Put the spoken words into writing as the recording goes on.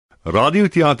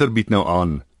Radioteater bied nou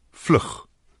aan VLUG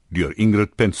deur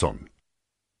Ingrid Penzhorn.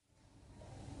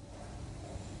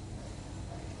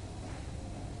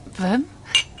 Wim?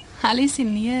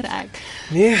 Hallusineer ek.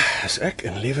 Nee, is ek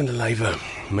in lewende lywe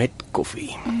met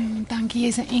koffie. Dankie,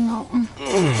 jy's 'n engel.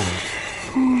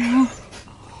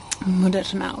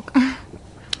 Moedersmelk.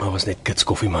 Was net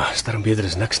kitskoffie, maar sterm beter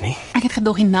is niks nie. Ek het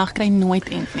gedog die nag kry nooit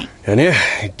end nie. Ja nee,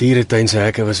 die dieretuin se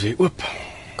hekke was weer oop.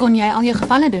 Kon jy al jou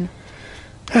gevalle doen?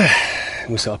 Ek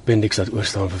moes 'n appendix laat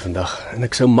oorstaan vir vandag en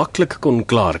ek sou maklik kon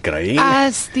klaar kry.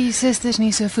 As die susters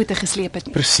nie so voete gesleep het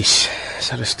nie. Presies,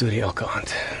 selfe storie elke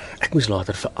aand. Ek moes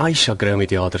later vir Aisha kry om die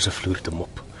teater se vloer te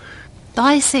mop.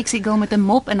 Daai sexy girl met 'n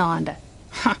mop in haar hande.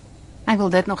 Ha, ek wil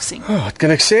dit nog sien. Wat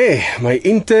kan ek sê? My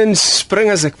interns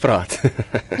spring as ek praat.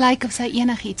 Lyk of sy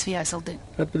enigiets vir jou sal doen.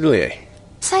 Wat bedoel jy?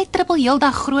 Sy trippel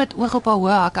heeldag groot oog op haar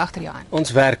hoë hak agter jou aan.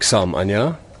 Ons werk saam,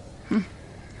 Anja.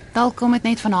 Dalk kom dit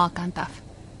net van haar kant af.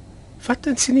 Wat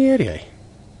insinueer jy?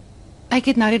 Ek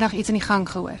het nou die dag iets in die gang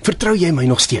gehoor. Vertrou jy my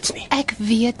nog steeds nie? Ek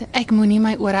weet, ek moenie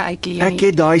my ore uitklee nie. Ek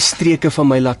het daai streke van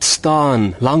my laat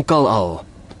staan, lankal al.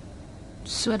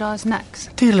 So daar's niks.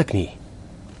 Tuurlik nie.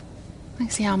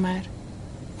 Ek's jammer.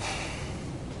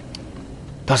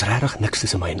 Daar's regtig niks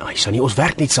tussen my en Aisha nie. Ons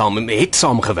werk net saam en het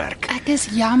saam gewerk. Ek is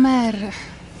jammer.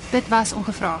 Dit was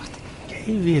ongevraagd.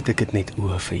 Jy weet ek het net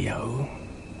oë vir jou.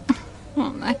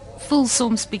 Ek voel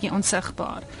soms bietjie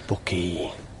onsigbaar.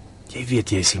 Bokkie, jy weet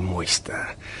jy is die mooiste.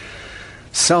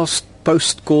 Selfs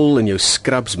post-call in jou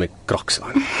scrubs met Crocs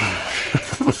aan.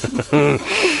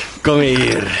 Kom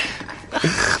hier.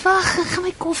 Wag, ek gaan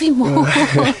my koffie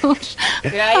mors.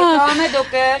 Kry kamer,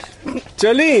 dokter.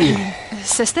 Jolene,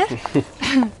 Suster?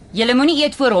 Julle moenie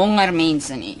eet voor honger,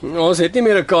 mense nie. ons het nie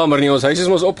meer 'n kamer nie, ons huis is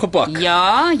mos opgepak.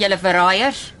 Ja, julle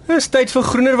verraaiers. Dis tyd vir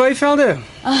groener weivelde.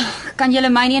 Kan julle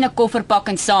my nie in 'n koffer pak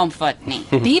en saamvat nie?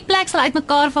 Die plek sal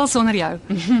uitmekaar val sonder jou.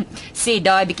 Sê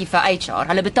daai bietjie vir HR.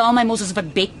 Hulle betaal my mos asof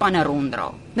ek bedpanne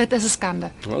ronddra. Dit is 'n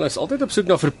skande. Hulle is altyd op soek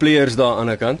na verpleegers daar aan die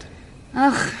ander kant.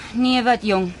 Ag, nee wat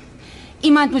jong.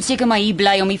 Iemand moet seker maar hier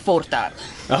bly om die fort te hou.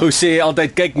 Ou sê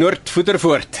altyd kyk noord voeter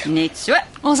voort. Net so.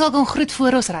 Ons sal kon groet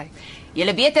voor ons ry.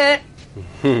 Julle beter.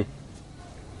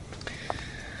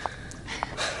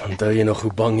 Onthou jy nog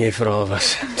hoe bang jy vir haar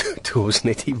was toe ons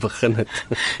net hier begin het?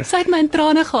 Sy het my in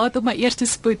trane gehad op my eerste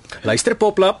spoed. Luister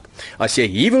Poplap, as jy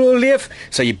hier wil leef,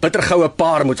 sal jy bittergoue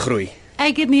paar moet groei.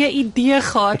 Ek het nie 'n idee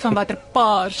gehad van watter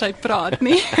paar sy praat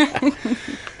nie.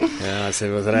 Ja, sy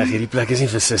was reg, hierdie plek is nie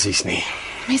vir sissies nie.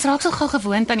 Mens raak so gou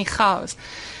gewoond aan die chaos.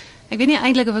 Ek weet nie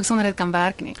eintlik of ek sonder dit kan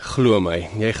werk nie. Glo my,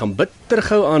 jy gaan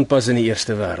bittergou aanpas in die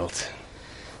eerste wêreld.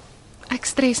 Ek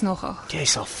stres nogal. Jy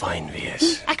sal fyn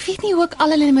wees. Ek weet nie hoe ek al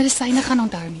hulle medisyne gaan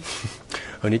onthou nie.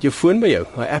 Hou net jou foon by jou.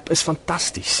 Daai app is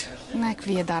fantasties. Ek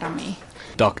weet daarom nie.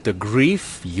 Dr.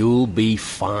 Grief, you'll be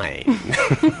fine.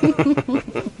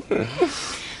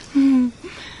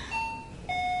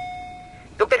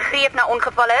 Dokter greep na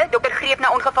ongevalle. Dokter greep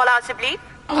na ongevalle asseblief.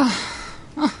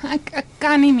 Ek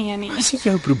kan nie meer nie. Dis nie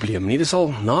jou probleem nie, dis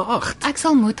al na 8. Ek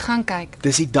sal moet gaan kyk.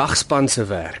 Dis die dagspan se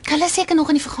werk. Hulle is seker nog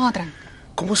in die vergadering.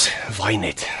 Kom ons waai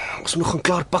net. Ons moet nog gaan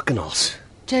klaar pak en als.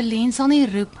 Jolene sal nie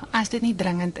roep as dit nie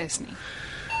dringend is nie.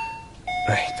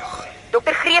 Nee, tog.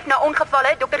 Dokter greep na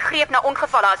ongevalle. Dokter greep na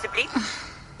ongevalle asseblief.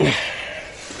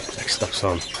 Ek stap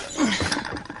saam.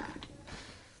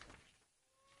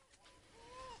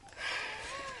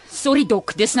 Sorry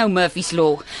dok, dis nou Murphy's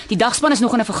Law. Die dagspan is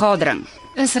nog in 'n vergadering.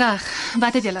 Is reg.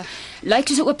 Wat het julle? Lyk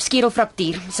soos 'n oop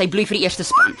skedelfraktuur. Sy bloei vir die eerste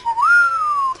span.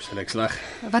 Sal ek slag?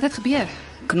 Wat het gebeur?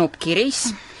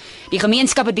 Knopkieries. Die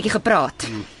gemeenskap het bietjie gepraat.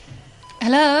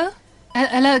 Hello?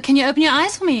 Hello, can you open your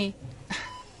eyes for me?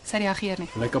 Sy reageer nie.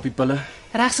 Lyk op die pille.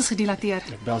 Regs is gedilateer.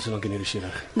 Ek bel so lank in die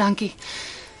chirurg. Dankie.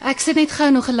 Ek sit net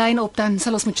gou nog 'n lyn op, dan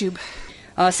sal ons met tube.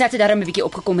 Sy het darm 'n bietjie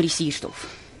opgekom met die suurstof.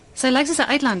 Sy lyk soos 'n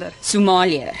uitlander.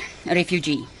 Somalië, 'n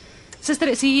refugee. Suster,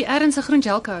 is hier ergens 'n groen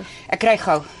gelkou? Ek kry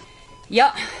gou.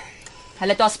 Ja.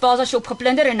 Hulle het haar spaza shop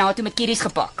geplunder en na toe met kieries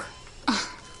gepak.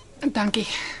 Dankie.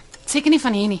 Seker nie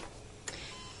van hier nie.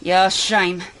 Ja,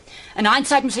 shame. In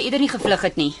hindsight moes sy eerder nie gevlug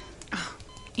het nie.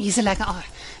 Hier's 'n lekker aar.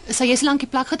 Sal jy so lank die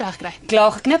plak gedreg kry?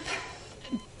 Klaar geknip?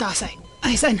 Daar's hy.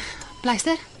 Hy's in.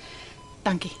 Pleister?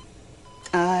 Dankie.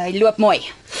 Hy loop mooi.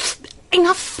 En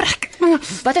nou frek.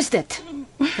 Wat is dit?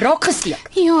 Raak gesteek.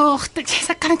 Ja,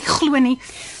 ek kan dit nie glo nie.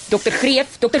 Dokter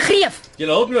Greef. Jy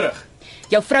hulp nodig.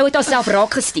 Jou vrou het haarself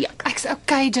raak gesteek. Ek's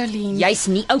okay, Jolene. Jy's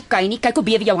nie okay nie. Kyk hoe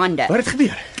bewe jou hande. Wat het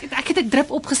gebeur? Ek het 'n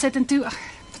drip opgesit en toe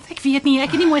ek weet nie,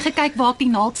 ek het nie mooi gekyk waar ek die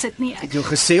naald sit nie. Ek het jou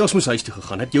gesê ons moes huis toe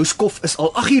gegaan het. Jou skof is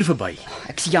al 8 uur verby.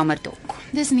 Ek's jammer dok.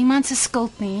 Dis niemand se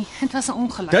skuld nie. Dit was 'n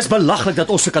ongeluk. Dis belaglik dat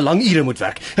ons sulke lang ure moet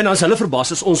werk en dan is hulle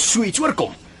verbaas as ons so iets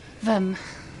oorkom. Wim,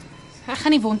 ek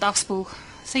gaan die wond afspoel.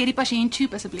 Sê jy die pasiënt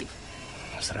tube asseblief.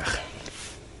 Dis reg.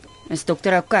 Is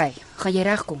dokter okay? Gaan jy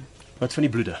regkom? Wat van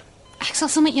die bloede? Ek sal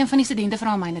sommer een van die studente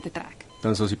vra om myne te trek.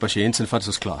 Dan sal ons die pasiënt se vat as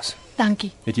ons klaar.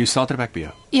 Dankie. Het jy jou starterpak by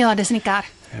jou? Ja, dis in die kar.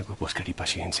 Ek hoop ons kry die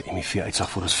pasiënt se HIV uitslag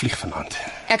voor ons vlieg vanaand.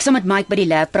 Ek sal met Mike by die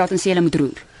lab praat en sê hulle moet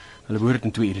roer. Hulle behoort dit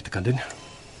in 2 ure te kan doen.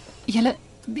 Julle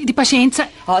die pasiënt se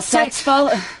Haar satsval,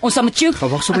 ons sal met jou. Gaan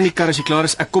wag sommer in die kar as jy klaar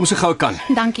is. Ek kom so gou ek kan.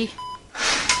 Dankie.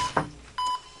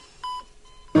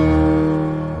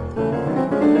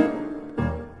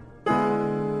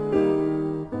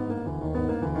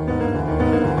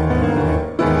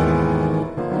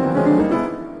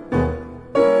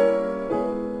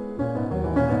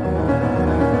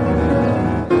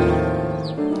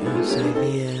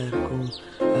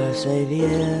 As hy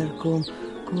weer kom,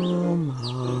 kom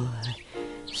haal hy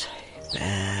sy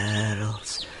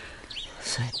parels,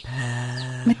 sy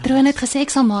parels Matroon het gesê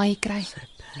ek sal maai kry.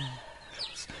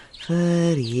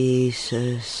 vir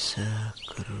Jesus se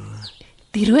kroon.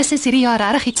 Die roos is hierdie jaar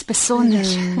regtig iets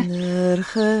besonders.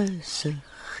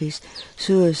 Gesiggies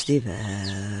soos die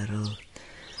wêreld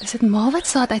Is dit ma wat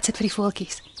saad uitsit vir die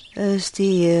voeltjies? is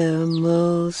die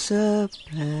hemelse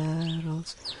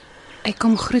parels Ek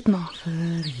kom groet ma.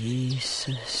 vir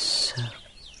Jesus se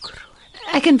kroon.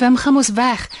 Ek en Wim gaan mos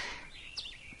weg.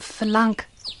 Verlang.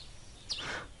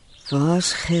 Waar's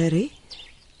Gerry?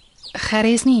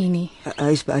 Gerry is nie hier nie.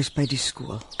 Hy's by die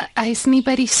skool. Hy is nie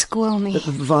by die skool nie.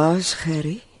 Waar's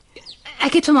Gerry?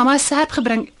 Ek het vir mamma 'n serp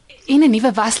gebring en 'n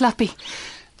nuwe waslappie.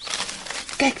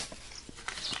 Kyk.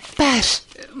 Pers.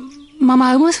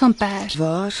 Mamma hou mos van pers.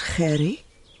 Waar's Gerry?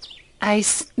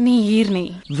 Hy's nie hier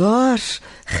nie. Waar's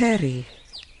Gerry?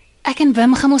 Ek en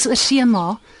Wim gaan mos oor see,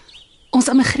 ma. Ons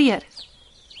emigreer.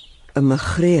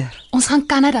 Emigreer. Ons gaan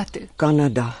Kanada toe.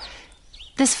 Kanada.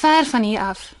 Dis ver van hier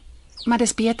af, maar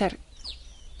dis beter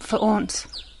vir ons.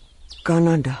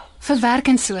 Kanada. Vir werk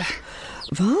en so.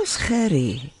 Waar's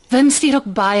Gerry? Wim stuur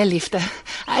ook baie liefde.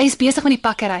 Hy is besig met die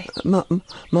pakkery.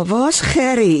 Maar waar's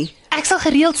Gerry? Ek sal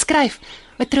gereeld skryf.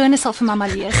 Matrone sal vir mamma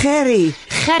lees. Gerry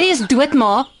Gerry is dood,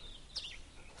 ma.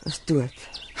 is dood.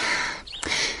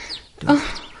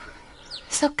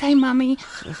 Dis okay, mami.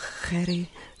 Gerry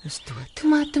is dood. Toe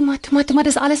maar,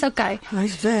 dis alles okay.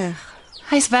 Hy's weg.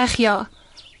 Hy's weg, ja.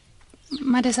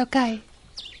 Maar dis okay.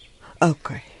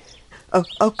 Okay.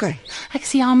 Okay. Ek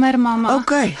is jammer, mamma.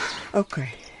 Okay.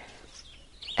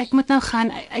 Ek moet nou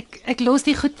gaan. Ek los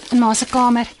die goed in ma se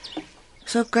kamer.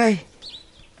 Is okay.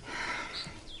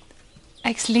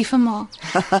 Ek's lief vir ma.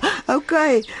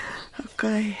 Okay.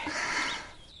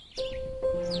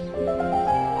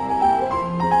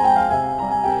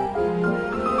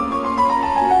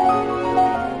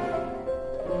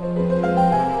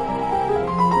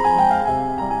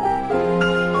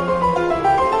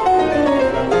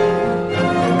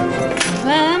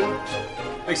 Wim,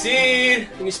 Ek sien hier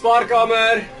in die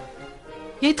spaarkamer.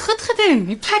 jy het goed gedoen.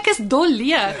 Die plek is dol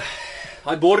leeg.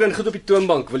 Daai borde en goed op die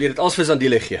toonbank. Wil jy dit als vir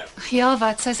Sandile gee? Ja,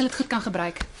 wat? Sy sal dit goed kan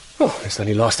gebruik. Dis dan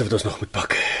die laaste wat ons nog moet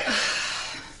pak.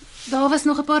 Daar was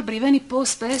nog 'n paar briewe in die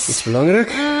posbus. Iets belangrik?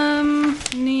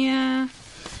 Nee.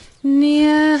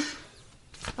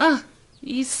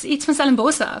 Iets van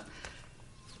Stellenbosch af.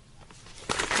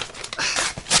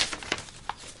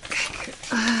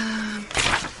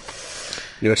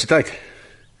 Universiteit.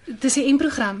 Dis die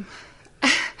program.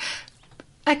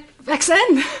 Ek's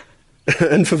in.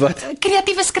 En vir wat?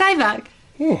 Kreatiewe skryfwerk.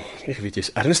 Ek weet jy's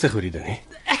ernstig oor die ding, hè?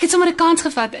 Ek het sommer 'n kans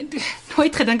gevat.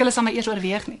 Nooit gedink hulle sal my eers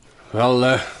oorweeg nie. Wel,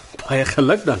 baie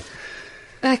geluk dan.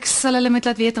 Ek sal hulle moet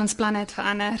laat weet ons planne het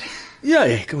verander. Ja,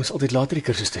 jy kan ons altyd later die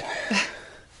kursus doen.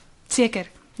 Seker.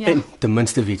 Ja. En ten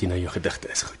minste weet jy nou jou gedigte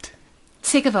is goed.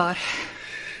 Seker waar.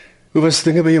 Hoe was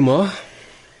dinge by jou ma?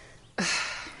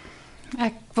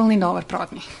 Ek wil nie daaroor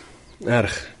praat nie.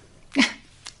 Erg.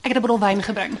 Ek het 'n bottel wyn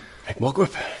gebring. Ek maak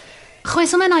oop. Gooi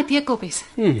sommer in daai teekoppies.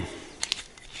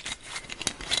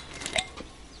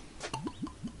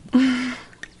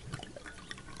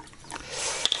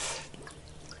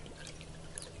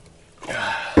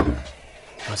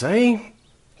 Was hy?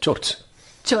 Shorts.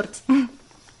 Short.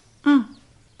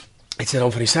 Het sy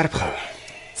dan van die serp gehou?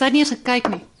 Sy het nie eens gekyk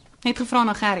nie. Net gevra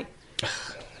na Gerry.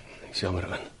 Ek is jammer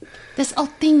man. Dis al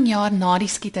 10 jaar na die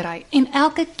skietery en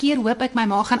elke keer hoop ek my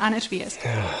ma gaan anders wees.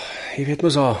 Jy weet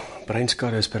mos haar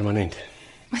breinskade is permanent.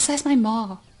 Maar sy is my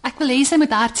ma. Ek wil hê sy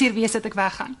moet hartseer wees dat ek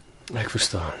weggaan. Ek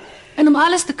verstaan. En om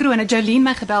alles te kroon, het Jolene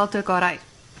my gebel toe ek haar ry.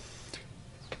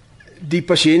 Die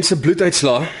pasiënt se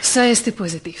bloeduitslae. Sy is te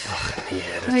positief. Nee,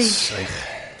 Oei. dit suig.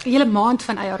 'n Hele maand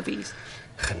van ARV's.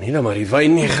 Geniet nou maar die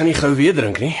wyn, jy gaan nie gou weer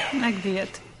drink nie. Ek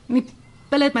weet. Die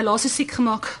pille het my laas so siek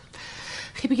gemaak.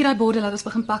 Gee 'n bietjie daai borde, laat ons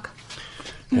begin pak.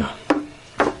 Ja.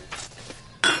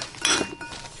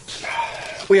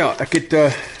 O ja, ek het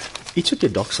iets wat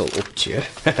jy dalk sal opcheer.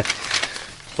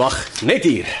 Wag, net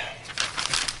hier.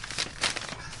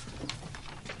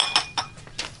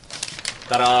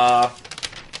 Tada!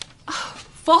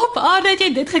 Waarop aarde het jy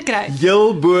dit gekry?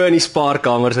 Heel bo in die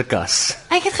spaarkamer se kas.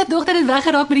 Ek het gedog dat dit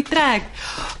weggeraak met die trek.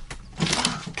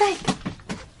 Kyk.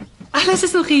 Alles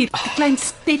is nog hier. 'n Klein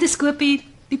stetoskoopie,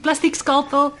 die plastiek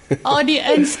skalpel, die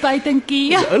inspuitingkie.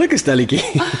 Dis 'n oulike stelletjie.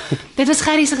 Dit was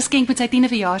Gerrie se geskenk met sy 10de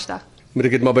verjaarsdag. Moet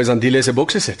ek dit maar by Zandile se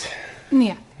bokse sit?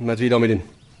 Nee, Wat wie daarmee doen?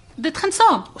 dit gaan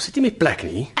saam. Ons het nie meer plek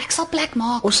nie. Ek sal plek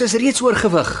maak. Ons is reeds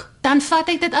oorgewig. Dan vat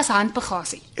ek dit as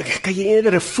handbagasie. Kan jy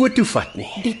eerder 'n foto vat nie?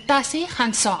 Die tassie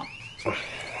gaan saam.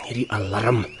 Hierdie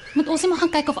alarm. Moet ons nie maar gaan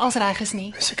kyk of alles reg is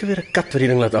nie. Seker weer 'n kat wat die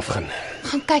ding laat afgaan.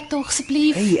 Gaan kyk tog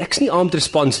asseblief. Hey, ek's nie armed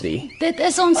response nie. Dit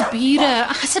is ons bure.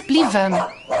 Ag, asseblief Wim.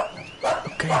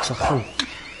 Okay, ek sal gaan.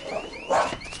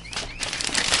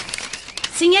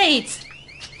 Sien jy iets?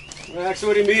 Ek sou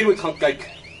oor die muur moet gaan kyk.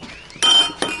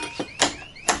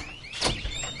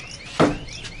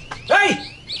 Hey!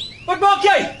 Wat maak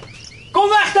jy? Kom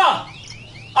weg daar!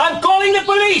 I'm calling the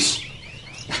police!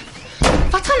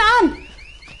 Wat gaan aan?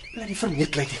 Die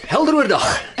vermeerkleid. Helder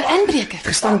oordag. 'n Inbreker.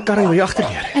 Gestaan karring by die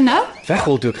agterdeur. En nou?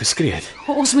 Weghol toe ek geskree het.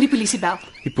 Ons moet die polisie bel.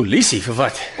 Die polisie vir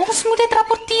wat? Ons moet dit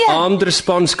rapporteer. Armed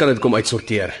response kan dit kom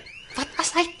uitsorteer. Wat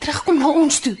as hy terugkom na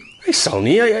ons toe? Hy sal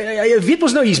nie. Jy weet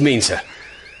mos nou hier's mense.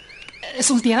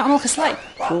 Is ons deure almal gesluit?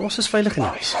 Ons is veilig in die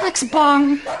huis. Ek's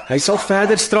bang. Hy sal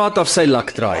verder straat af sy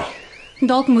lak draai.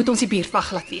 Dalk moet ons die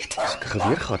buurtwag laat weet. As ek 'n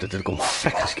geweer gehad het, het ek hom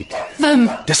vrek geskiet. Wim,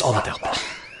 Dis al wat help.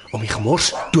 Om die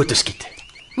gemors dood te skiet.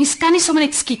 mens kan nie sommer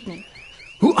net skiet nie.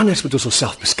 Hoe anders moet ons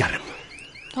onsself beskerm?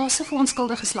 Daar's soveel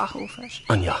onskuldige slagoffers.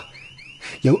 Anja,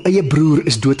 jou eie broer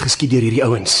is doodgeskiet deur hierdie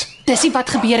ouens. Dis nie wat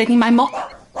gebeur het nie, my ma.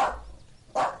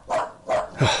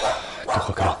 Tog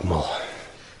ek raak mal.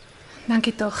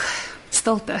 Dankie tog.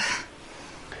 Stilte.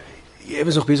 Jy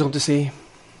was nog besig om te sê,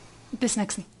 Dis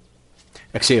niks nie.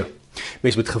 ek sê jou,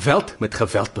 mens moet met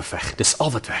geweld beveg. Dis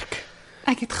al wat werk.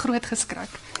 Ek het groot geskrik.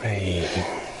 Hey.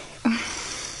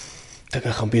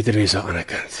 Dinge gaan beter wees aan die ander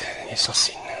kant. Jy sal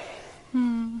sien.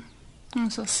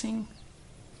 Ons sal sien.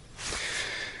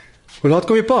 Hoe laat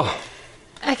kom jy pa?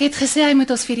 Ek het gesê hy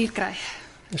moet ons 4 uur kry.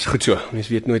 Dis goed so. Mens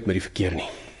weet nooit met die verkeer nie.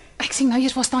 Ek sien nou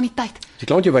eers waar staan die tyd. Is jy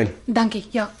klaar met jou wyn? Dankie.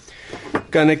 Ja.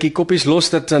 Kan ek die koppies los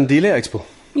dat Zandile uitspoel?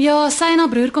 Ja, sy en haar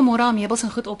broer kom môre haar meubels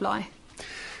en goed oplaai.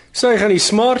 Sy gaan die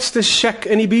smartste shack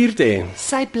in die buurt hê.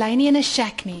 Sy bly nie in 'n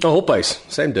shack nie. 'n Hophuis,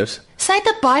 same dus. Sy het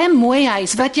 'n baie mooi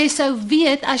huis wat jy sou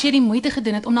weet as jy die moeite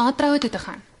gedoen het om na haar troue toe te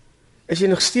gaan. Is jy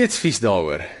nog steeds vies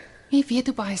daaroor? Jy weet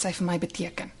hoe baie sy vir my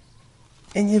beteken.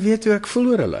 En jy weet hoe ek voel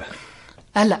oor hulle.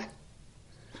 Hulle.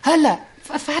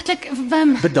 Werklik,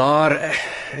 Wim. Bedaar,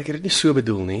 ek het dit nie so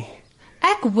bedoel nie.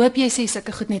 Ek hoop jy sê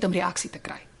sulke goed net om reaksie te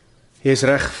kry. Jy's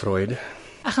reg, Freud.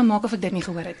 Ek gaan maak of ek dit nie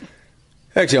gehoor het nie.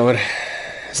 Ek's jammer.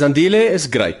 Zandile is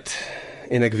great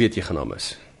en ek weet jy gaan haar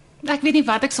mis. Ek weet nie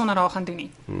wat ek sonder haar gaan doen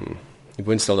nie. Die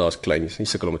woonstel daar is klein, jy's nie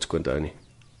sukkel om dit skoon te hou nie.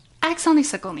 Ek sal nie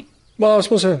sukkel nie. Maar as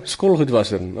mos 'n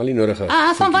skoolgoedwasser en al die nodige.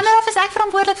 Van wanneer af is ek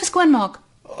verantwoordelik vir skoonmaak?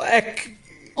 Ek,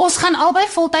 Ons gaan albei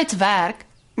voltyds werk.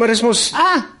 maar dis mos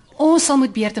Ons sal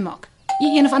moet beurte maak.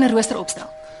 Jy een of ander rooster opstel.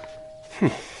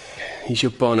 hier's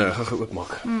jou pa nou, ek gaan gou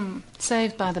oopmaak.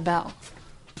 Saved by the bell.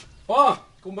 Pa,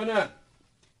 kom binne.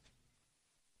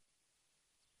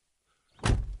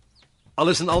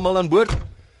 Alles en almal aan boord?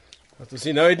 Wat ons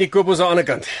sien nou uit nie koop ons aan die ander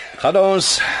kant. Gaan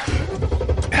ons.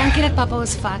 Dankie dat pappa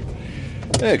ons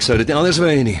vat. Ek sou dit nie anders wou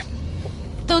hê nie.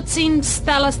 Totsiens,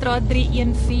 Stella Straat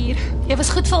 314. Jy was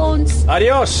goed vir ons.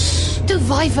 Adios. Toe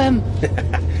waai Wim.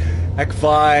 Ek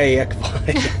vaai.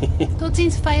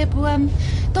 Totsiens Vyeboom.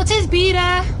 Totsiens bure.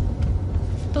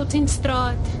 Totsiens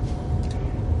straat.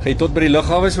 Gaan jy tot by die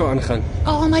lughawe so aangaan?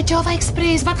 My Java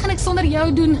Express, wat gaan ek sonder jou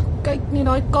doen? Kyk net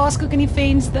daai kaaskoek in die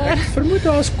venster. Vermoed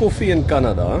daar's koffie in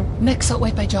Kanada. Niks sal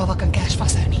ooit by Java kan kers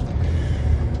vashou nie.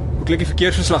 Hoe klink die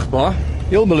verkeersverslag, pa?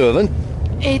 Heel belovend.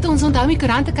 Het ons onthou om die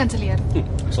koerant te kanselleer?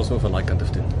 Ek sal sommer van daai kant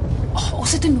af doen.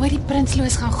 Ons het toe nooit die Prinsloo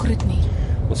gaan groet nie.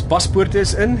 Ons paspoorte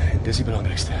is in, dis die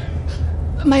belangrikste.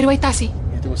 My rooi tassie.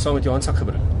 Jy het hom saam met jou handsak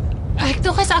gebring. Ek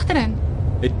dog hy's agterin.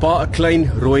 Het pa 'n klein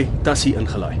rooi tassie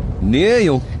ingelaai. Nee,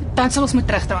 jong. Dan sal ons moet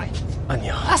terugdraai.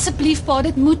 Anja. Asseblief pa,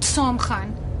 dit moet saamgaan.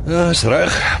 Ja, is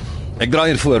reg. Ek draai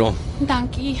hier voor hom.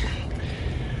 Dankie.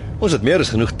 Ons het meer as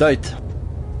genoeg tyd.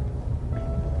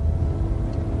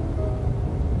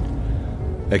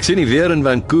 Ek sien die weer in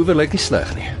Vancouver lyk nie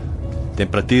sleg nie.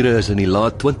 Temperature is in die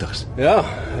laat 20s. Ja,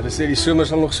 hulle sê die somer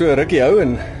sal nog so 'n rukkie hou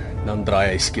en dan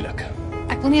draai hy skielik.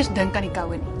 Ek wil nie eens dink aan die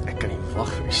koue nie. Ek kan nie Wag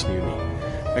vir die sneeu nie.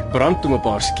 Ek brand om 'n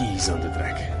paar skis aan te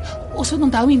trek. Ons moet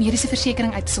onthou om die mediese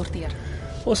versekering uit te sorteer.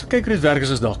 Ons sal kyk hoe dit werk as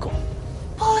ons daar kom.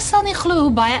 Pa sal nie glo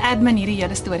hoe baie admin hierdie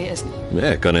hele storie is nie.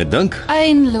 Nee, ek kan net dink.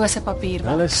 Eindelose papier.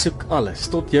 Hulle soek alles,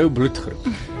 tot jou bloedgroep.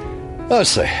 Daar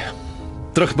sê.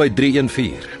 Terug by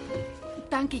 314.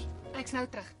 Dankie. Ek's nou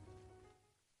terug.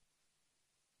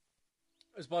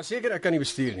 Is maar seker ek kan nie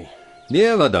bestuur nie.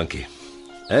 Nee, wat dankie.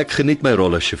 Ek geniet my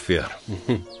rol as sjofeur.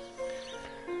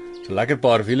 So lekker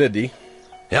paar wiele die.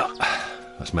 Ja,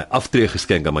 was my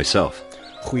aftreegeskenk aan myself.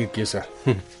 Goeie keuse.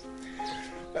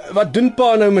 Wat doen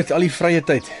pa nou met al die vrye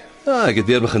tyd? Ja, ek het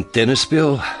weer begin tennis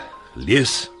speel,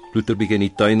 lees, ploeter bietjie in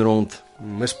die tuin rond.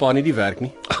 Mis pa nie die werk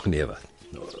nie. Ag nee, wat?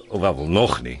 Of wel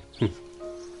nog nie.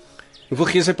 Hoeveel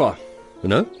gee sy pa?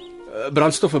 Nou?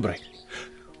 Brandstof verbruik.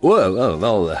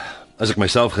 Wel, as ek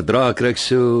myself gedra, kry ek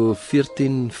so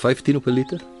 14, 15 op 'n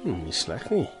liter. Nie sleg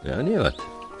nie. Ja, nee, wat?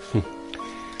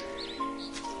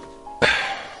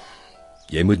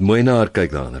 Jy moet mooi na haar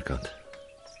kyk aan die ander kant.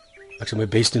 Ek sal my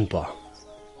bes doen, pa.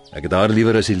 Ek het haar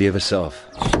liewer as die lewe self.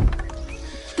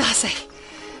 Daar sê.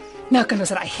 Nou kan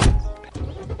ons ry.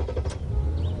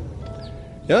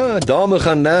 Ja, 'n dame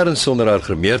gaan nêrens sonder haar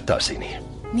grimeertassie nie.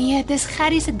 Nee, dis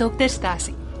Gerry se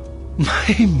dokterstasie.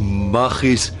 My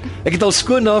maggies, ek het al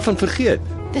skoon daarvan vergeet.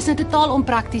 Dis nou totaal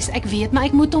onprakties, ek weet, maar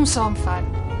ek moet hom saamvat.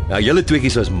 Ja, julle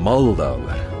tweeetjies was mal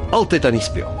daaroor. Altyd aan die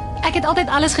speel. Ek het altyd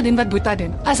alles gedoen wat Boeta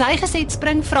doen. As hy gesê het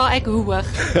spring, vra ek hoe hoog.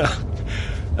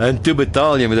 En toe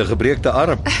betaal jy met 'n gebreekte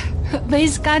arm.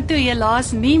 Mens kan toe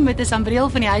helaas nie met 'n sambreel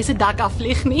van die huis se dak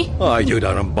afvlieg nie. Jy het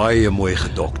daarom baie mooi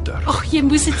gedokter. Ag, jy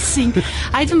moes dit sien.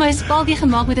 Hy het vir my 'n spaaltjie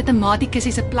gemaak met 'n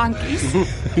tomatiekussie se plankies.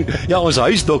 Ja, ons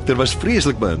huisdokter was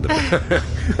vreeslik beïndruk.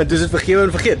 En dis dit vergewe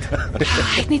en vergeet.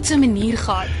 Hy het net so 'n manier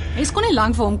gehad. Mens kon nie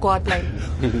lank vir hom kwaad bly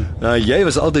nie. Nou, jy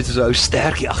was altyd so 'n ou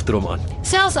stertjie agter hom aan.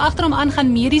 Selfs agter hom aan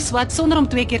gaan medies wat sonder om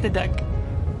 2 keer te dink.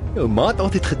 Jou ma het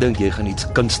altyd gedink jy gaan iets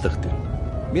kunstig doen.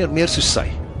 Meer soos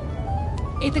sy.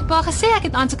 Het ek pa gesê ek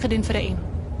het aansoek gedoen vir 'n M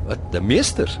Wat, 'n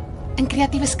meester? in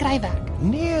kreatiewe skryfwerk.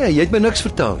 Nee, jy het my niks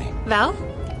vertel nie. Wel,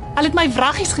 hulle het my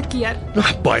wraggies gekeer.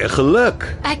 Baie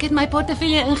geluk. Ek het my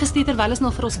portefeulje ingestuur terwyl ons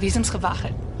nog vir ons visums gewag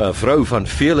het. 'n Vrou van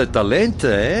vele talente,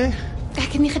 hè?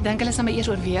 Ek het nie gedink hulle sou my eers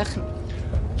oorweeg nie.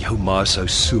 Jou ma sou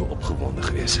so opgewonde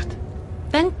gewees het.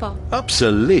 Dink pa,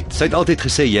 Absoluut. Sy het altyd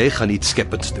gesê jy gaan iets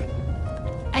skepends doen.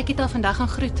 ek het haar vandag gaan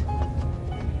groet.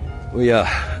 O ja,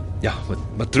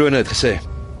 matrone het gesê.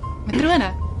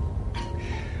 Matrone,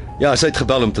 Ja, sy het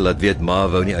gebel om te laat weet ma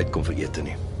wou nie uitkom vir ete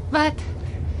nie. wat?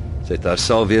 Sy het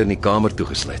haarself weer in die kamer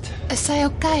toegesluit. Is sy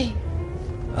okay?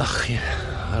 Ag ja,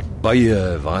 haar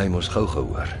baie waai mos gou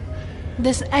gehoor.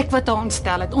 Dis ek wat haar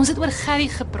ontstel het. Ons het oor Gerry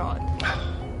gepraat.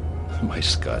 My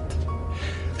skat.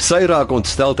 Sy raak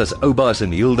ontsteld as oubaas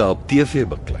en Hilda op TV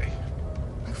beklei.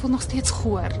 Ek voel nog steeds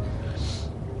goor.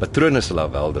 Patrone sal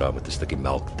haar weldra met 'n stukkie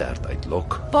melktert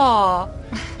uitlok. Pa,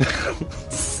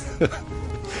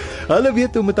 Hulle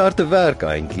weet hoe om met haar te werk,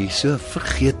 eintjie, so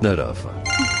vergeet nou daarvan.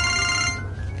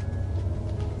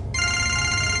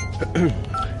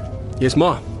 Jy's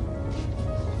ma.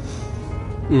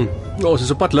 Ons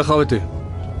is op pad lughawe toe.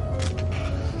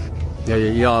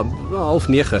 Ja,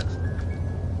 8:30.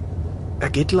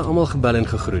 Ek het hulle almal gebel en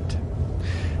gegroet.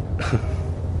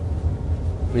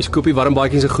 Mens koop die warm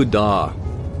baadjies se goed daar.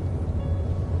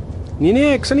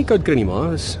 Nee, ek sal nie koud kry nie,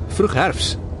 maar dis vroeg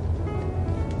herfs.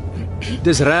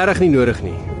 Dis regtig nie nodig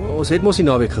nie. Ons het mos die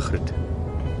naweek gegroet.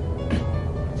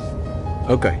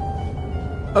 Okay,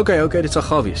 dit sal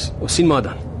gaaf wees. Ons sien maar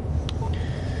dan.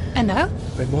 en nou?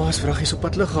 My ma is vraggies op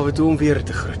pad lughawe toe om weer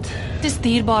te groet. Dis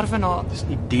dierbaar vanaand. Dis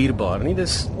nie dierbaar nie,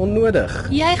 dis onnodig.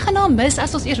 Jy gaan haar mis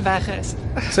as ons eers weg is.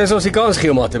 Sy sal ons die kans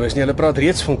gee om haar te mis nie. Hulle praat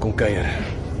reeds van kom kuier.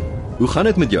 Hoe gaan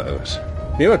dit met jou ouers?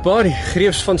 Nee, wat pa, die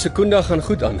greefs van Sekunda gaan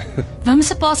goed aan. Wim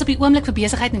se pa is op die oomblik vir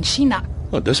besigheid in China.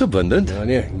 Dis opwindend. Ja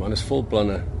nee, die man is vol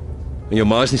planne. En jou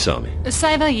ma is nie saam nie.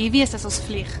 Sy wil hier wees as ons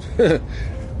vlieg.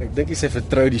 Ek dink sy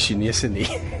vertrou die Chinese nie.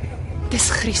 Dis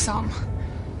griesaam.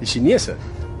 Die Chinese?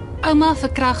 Ouma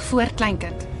verkrag voor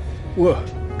kleinkind. O,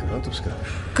 krant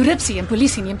opskryf. Korrupsie en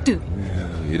polisie neem toe.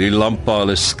 Hierdie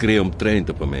lamppale skree omtrent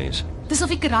op 'n mens. Dis of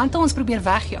die koerante ons probeer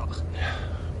wegjaag.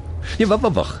 Nee,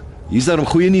 wag. Hier's daarom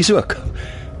goeie nuus ook.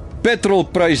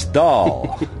 Petrolprys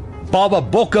daal. Baba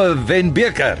Bokke wen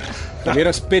beker. Meer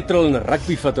as petrol en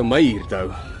rugby vat om my hier te hou.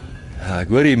 Ja, ek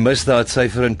hoor die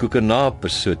misdaadsyfer in Koekenaap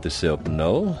is so te sê op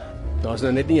 0. Daar's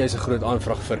nou net nie jy's 'n groot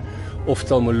aanvraag vir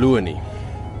oftalmoloog nie.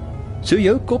 So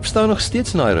jou kop staan nog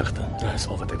steeds in daai rigting. Dis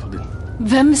al wat ek wil doen.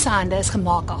 Wim se hande is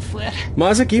gemaak daarvoor. Maar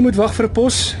as ek hier moet wag vir 'n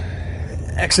pos,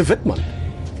 ek's 'n wit man.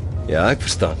 Ja, ek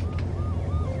verstaan.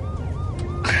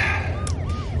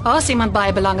 Daar's iemand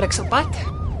baie belangriks op pad.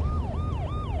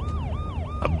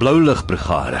 'n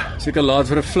Blouligbrigade. Seker laat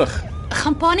vir 'n vlug.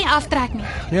 Gaan pa nie aftrek nie.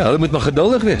 Ja, hulle moet maar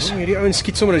geduldig wees. Hierdie ouens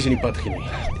skiet sommer as jy nie pad gee nie.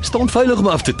 Staan veilig om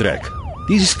af te trek.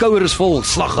 Die skouer is vol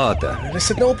slaggate. Hulle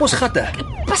sit nou op ons gatte.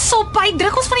 Pas op, hy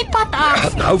druk ons van die pad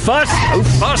af. Hou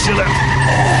vas julle.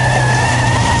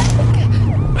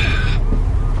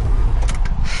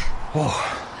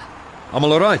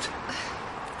 Almal alright?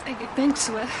 Ek dink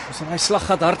so. Ons het daai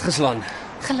slaggat hard geslaan.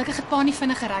 Gelukkig het pa nie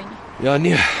vinnig gery nie. Ja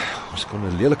nee, ons kon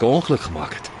 'n lelike ongeluk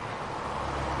gemaak het.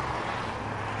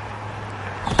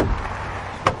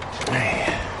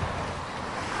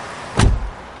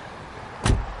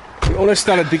 Die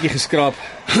onderstel het bietjie geskraap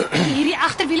Hierdie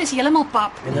agterwiel is heeltemal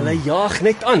pap. en hulle jaag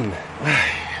net aan.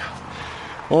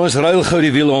 Ons ruil gou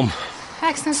die wiel om.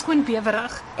 Ek's nou skoon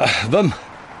bewerig. Wim,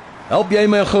 help jy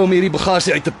my gou om hierdie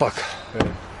bagasie uit te pak.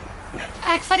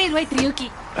 Ek vat die rooi driehoekie.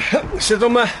 Sit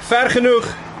hom ver genoeg.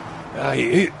 Ja,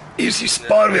 hier is die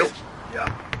spaarwiel. Ja.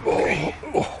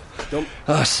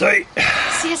 Sy.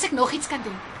 Sien as ek nog iets kan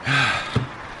doen.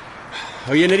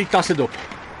 Hou jy net die tasse dop.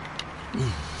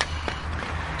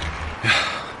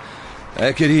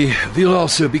 Ek het die wiel al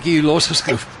so 'n bietjie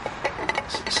losgeskroef.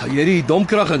 Sal jy die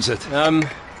domkrag insit?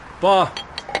 Pa.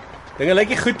 Dinge lyk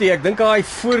nie goed nie. Ek dink daai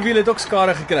voorwiel het ook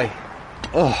skade gekry.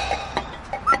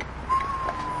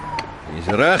 Jy's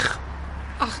reg.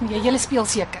 Ag nee, julle speel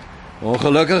seker.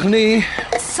 Ongelukkig nie.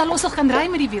 Sal ons nog kan ry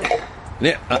met die wiel?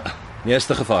 Nee, nie is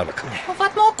te gevaarlik. Of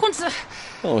wat maak ons?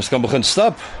 Ons kan begin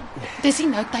stap. Dis nie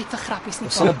nou tyd vir grappies nie.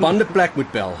 Ons sal 'n bandeplek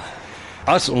moet bel.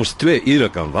 As ons 2 ure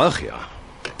kan wag, ja.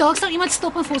 Dalk sal iemand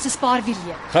stop en vir ons 'n spaarwiel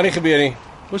leer. Gaan nie gebeur nie.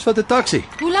 Ons vat 'n taxi.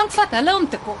 Hoe lank vat hulle om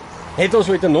te kom? Het ons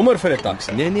ooit 'n nommer vir 'n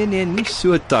taxi? Nee, nie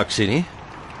so 'n taxi nie.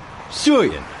 So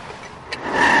een.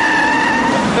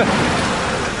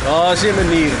 Daar's 'n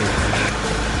manier nie.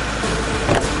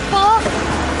 Pa,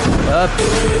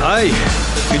 Hey,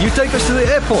 can you take us to the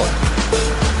airport?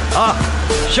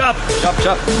 Shop.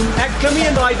 Ek klim nie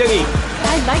in daai dingie.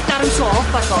 hy lyk darm so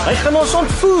halfpad daar. Hy gaan ons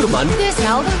ontvoer, man. Dis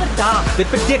helder oordag. Dit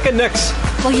beteken niks.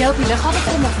 Wil jy op die lughawe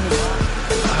kom of nie?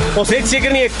 Ons het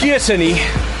seker nie 'n keuse nie.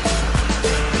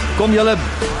 Kom julle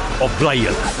of bly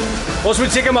julle? Ons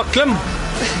moet seker maar klim.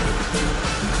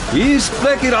 Hier's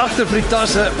plek hier agter vir die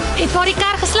tasse. Het pa die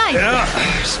kar gesluit? Ja,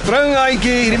 spring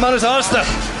Aantjie, hierdie man is haastig.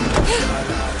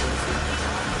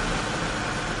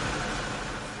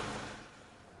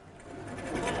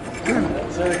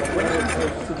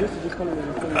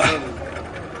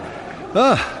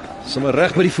 Sommer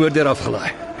reg by die voordeur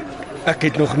afgelaai. Ek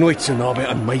het nog nooit so naby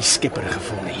aan my skepper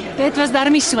gevoel nie. Dit was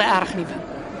darm nie so erg nie, Wim.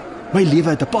 My lewe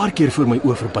het 'n paar keer voor my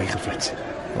oë verbygeflits.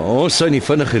 Ons sou nie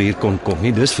vinniger hier kon kom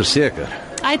nie, dis verseker.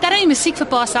 Hy het darm die musiek vir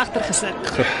pa se agter gesit.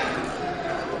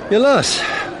 Helaas,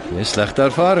 nie slegte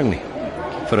ervaring nie.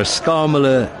 Vir 'n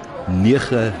skamele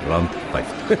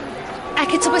R9.50.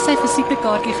 Ek het sommer sy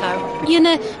visitekaartjie gehou.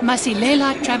 Ene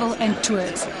Masilela Travel and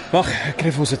Tours. Wag, ek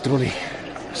kry vir ons 'n trolley.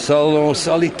 Sal ons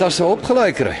al die tasse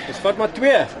opgelaai kry? Ons vat maar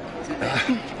 2.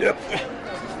 Jep.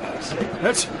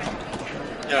 Net.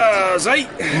 Ja, sy.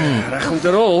 Reg om te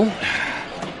rol.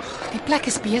 Die plek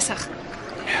is besig.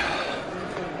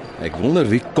 Ek wonder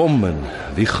wie kom en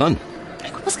wie gaan.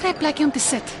 Kom ons kry 'n plekjie om te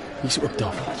sit. Hier's oop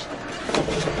tafel.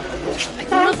 Ek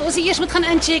wonder of ons eers moet gaan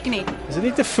incheck nie. Is dit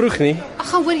nie te vroeg nie? Ag,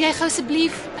 gaan hoor jy gou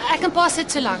asseblief. Ek en pa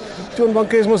sit so lank.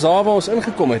 Toonbanke is mos daar waar ons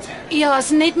ingekom het. Ja, is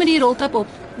net met die roltrap op.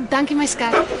 Dankie my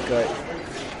skat. Okay.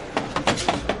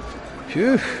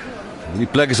 Phew, die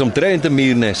plek is omtrent 'n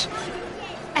muurnes.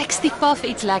 Ek stiek pa vir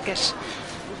iets lekkers.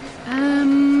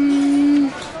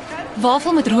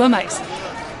 Wafel met roomys.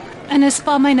 En is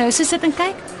pa my nou so sit en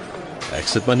kyk? Ek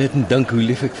sit maar net en dink hoe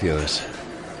lief ek vir jou is.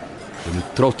 Jy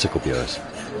moet trots ek op jou is.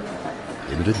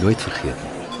 Jy moet dit nooit vergeet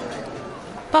nie.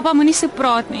 Papa moenie so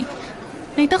praat nie.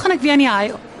 Net dan gaan ek weer aan die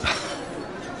huil.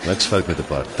 Niks fout met 'n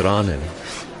paar trane nie.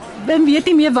 Ben weet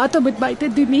nie meer wat om met my te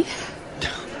doen nie.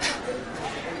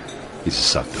 Dis 'n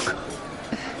sakdoek.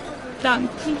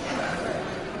 Dankie.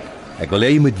 Ek wil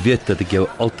hê jy moet weet dat ek jou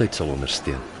altyd sal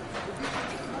ondersteun.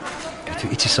 Ek het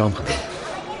jou ietsie saamgebring.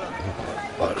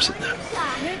 Waar is dit nou?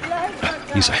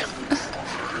 Hier is hy.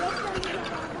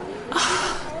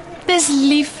 Dis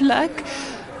lieflik.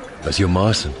 Was jou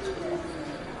ma se?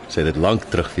 Sy het dit lank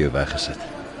terug vir jou weggesit.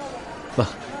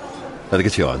 Wag. Laat ek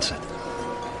dit vir jou aansit.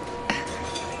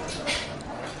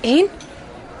 En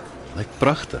Lyk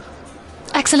pragtig.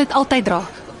 ek sal dit altyd dra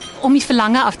om die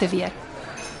verlange af te weer.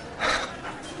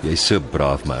 Jy's so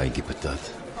braaf, my eintjie patat.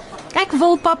 Ek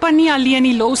wil papa nie alleen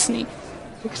nie los nie.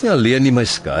 Ek's nie alleen nie, my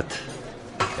skat.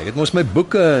 Ek het mos my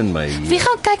boeke en my Wie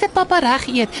gaan kyk dat papa reg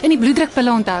eet en die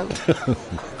bloeddrukpille onthou?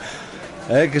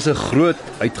 Ek is 'n groot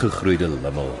uitgegroeide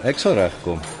limmel. Ek sal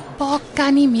regkom. Pa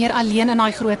kan nie meer alleen in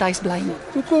daai groot huis bly nie.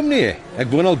 Hoekom nie? Ek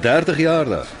woon al 30 jaar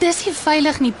daar. Dis nie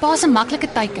veilig nie. Pa se maklike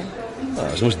teiken.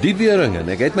 As ons die wering en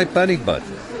ek het my paniekbad.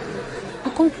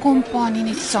 Hoekom kom pa nie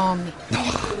net saam nie?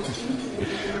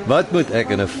 Wat moet ek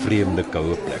in 'n vreemde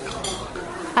koue plek gaan?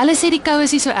 Hulle sê die koue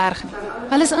is nie so erg nie.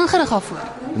 Hulle is ingerig daarvoor.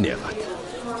 Nee, wat?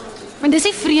 Maar dis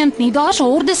nie vreemd nie. Daar's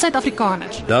hordes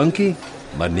Suid-Afrikaners. Dankie,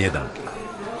 maar nee dankie.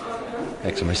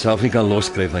 Ek sal myself nie kan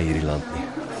loskryf van hierdie land nie.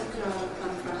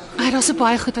 Daar's so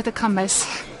baie goed wat ek gaan mis.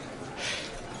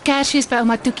 Kersfees by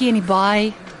ouma Toekie in die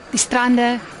baie, die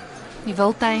strande, die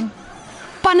wildtuin,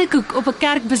 pannekoek op 'n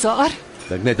kerkbazaar.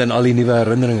 Dink net aan al die nuwe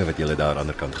herinneringe wat julle daar aan die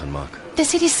ander kant gaan maak.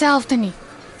 Dis nie dieselfde nie.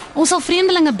 Ons sal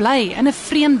vreemdelinge bly in 'n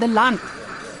vreemde land.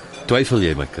 Twyfel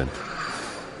jy, my kind?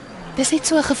 Dis net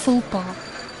so 'n gevoel, pa.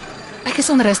 Ek is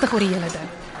onrustig oor die hele ding.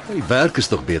 Die werk is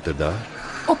tog beter daar.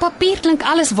 Op papier klink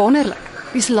alles wonderlik.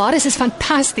 Die salaris is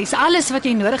fantasties. Alles wat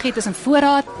jy nodig het is in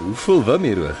voorraad. Hoe voel Wim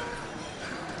hieroor?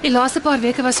 Die laaste paar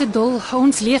weke was so dol.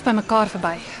 Ons leef by mekaar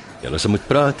verby. Julle sal moet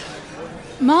praat.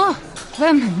 Ma,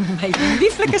 Wim, My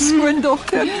lieflike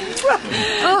skoondogter.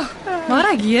 maar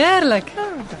ek heerlik.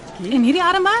 En hierdie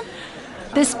arme man?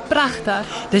 Dis pragtig.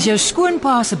 Dis jou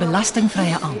skoonpa se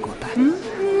belastingvrye aankope.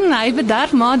 Hy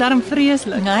bederf maar daarom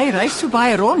vreeslik. Hy reis so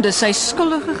baie rond, dis sy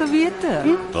skuldige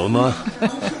gewete. Wilma.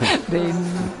 Ben.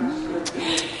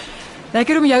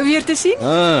 Lekker om jou weer te sien.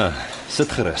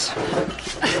 Sit gerus.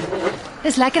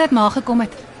 Dis lekker dat ma gekom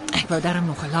het. Ek wou darm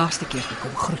nog 'n laaste keer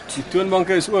kom groet. Die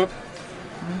toonbanke is oop.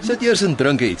 Sit eers en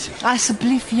drink ietsie.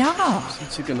 Asseblief, ja.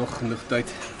 Dit seker nog genoeg tyd.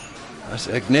 As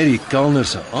ek net die kelner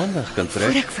se aandag kan Voor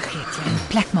trek. ek vergeet, jy moet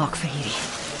plek maak vir hierdie.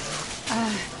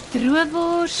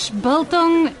 Droewors,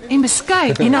 biltong en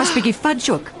beskuit. En daar's 'n bietjie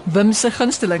fudge ook. Wim se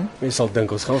gunsteling. Mens sal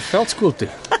dink ons gaan veldskool toe.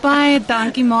 Baie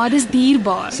dankie ma, dis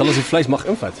dierbaar. Sal ons die vleis mag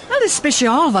invat? Dit is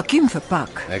spesiaal vakuum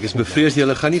verpak. Ek is bevrees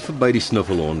julle gaan nie verby die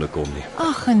snuffelhonde kom nie.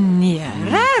 Ag nee,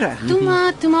 regtig.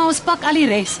 Toe maar, ons pak al die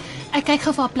res. Ek kyk gou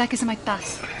of daar plek is in my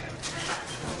tas.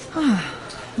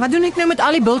 Wat doen ek nou met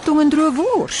al die biltong en droë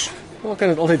wors? Ons kan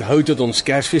dit altyd hou tot ons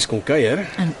Kersfees kon kuier.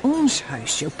 In ons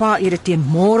huis, jou pa eet dit teen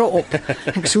môre op.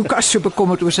 Ek soek as so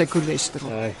bekommerd oor sy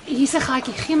cholesterol. Hier's 'n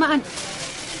gaatjie, gee my aan.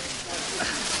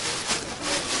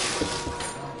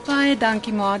 Baie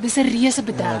dankie ma, dis 'n reuse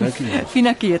bederf.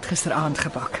 Finakie het gisteraand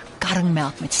gebak.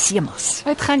 Karringmelk met seemas.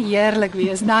 Dit gaan heerlik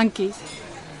wees, dankie.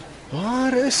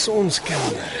 Waar is ons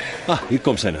kelner? Hier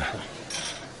kom sy nou.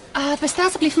 Bestel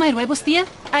asseblief my rooibos tee.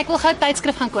 Ek wil gou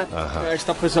tydskrif gaan koop. Ek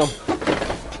stap gesaam.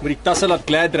 Moet die tasse laat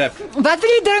glad wrap. Wat wil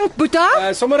jy drink,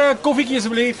 Boeta? Sommer 'n koffietjie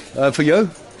asseblief. Vir jou?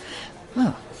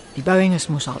 Die bouing is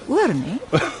mos al oor, né?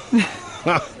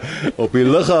 Op die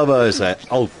lughawe is hy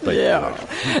altyd. Ja.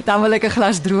 Dan wil ek 'n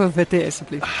glas droë wit hê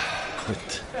asseblief.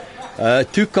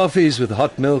 2 coffees with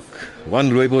hot milk,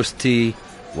 1 rooibos tea,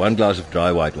 1 glass of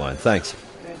dry white wine. Thanks.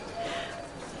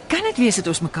 Kan dit wees dat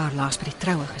ons mekaar laas by die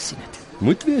troue gesien het?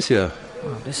 Moet wees ja.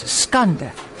 Dis 'n skande.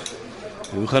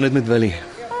 Hoe gaan dit met Willie?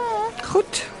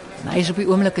 Goed. Hy is op die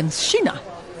oomblik in China.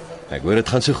 Ek hoor dit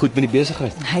gaan so goed met die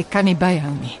besigheid. Hy kan nie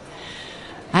byhou nie.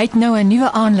 Hy het nou 'n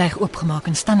nuwe aanleg oopgemaak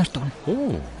in Standerton.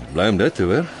 Bly om dit te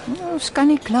hoor. Ons kan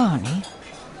nie kla nie.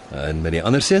 En met die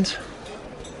ander seuns?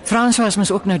 François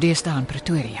mos ook nou deesdae in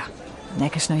Pretoria. En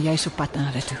ek is nou juis op pad na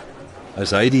hulle toe.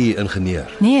 Is hy die ingenieur?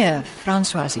 Nee,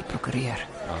 François is die prokureur.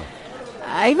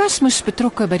 Hy was mos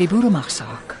betrokke by die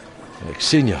boeremagsaak. Ek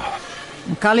sien ja.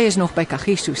 En Callie is nog by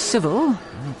Kagiso Civil.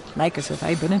 Lyk asof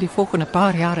hy binne die volgende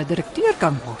paar jare direkteur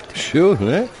kan word. Sjoe,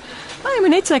 né? Hy moet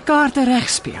net sy kaarte reg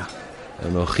speel.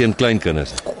 En nog geen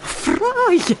kleinkinders.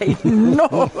 Vra jy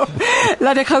nog?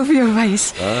 Laat ek gou vir jou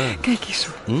wys. Kyk hierso.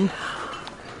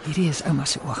 Hierdie is ouma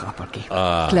se oogappeltjie.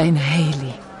 Klein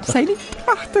Hailey. Sy is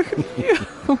pragtig.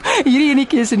 Hierdie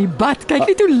enetjie is in die bad. Kyk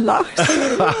net hoe lag sy.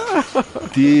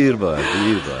 Dierbaar.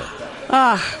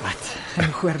 Ag, wat?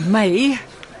 Genoeg oor my.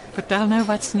 Vertel nou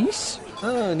wat's nuus.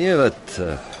 Nee wat.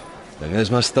 Dinge is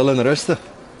maar stil en rustig.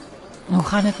 Hoe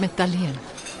gaan dit met Taleen?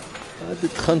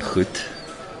 Dit gaan goed.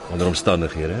 Onder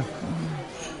omstandighede.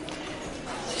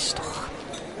 Dis tog.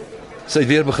 Sy het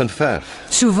weer begin verf.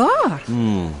 So waar?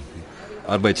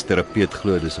 Arbeidsterapeut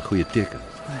glo dis 'n goeie teken.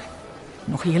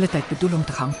 Nog die hele tyd bedoel om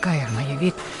te gaan kuier, maar jy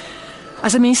weet,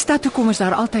 as 'n mens stad toe kom is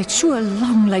daar altyd so 'n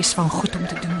lang lys van goed om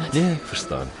te doen. Nee, ek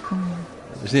verstaan.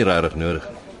 Dis nie regtig nodig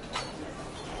nie.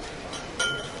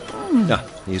 Ja,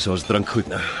 hier is ons drink goed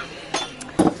nou.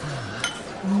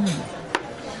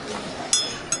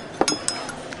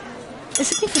 Is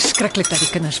dit nie verskriklik dat die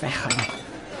kinders weggaan nie?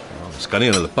 Ons kan nie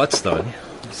in hulle pad staan nie.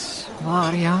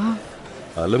 Waar ja?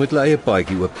 Hulle moet hulle eie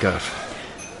paadjie oopkerf.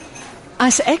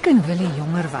 As ek en Willie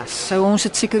jonger was, sou ons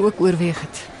dit seker ook oorweeg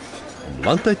het. Om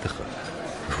land uit te gaan.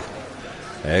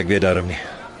 Ek weet daarom nie.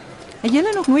 Het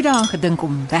julle nog nooit daaraan gedink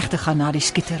om weg te gaan na die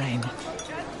skietery nie?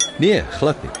 Nee,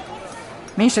 glad nie.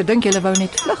 Mense dink julle wou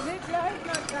net vlug.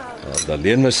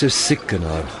 Daleen was so siek en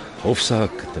haar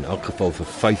hofsaak het in elk geval vir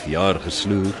 5 jaar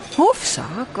gesloer.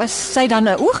 Hofsaak, was sy dan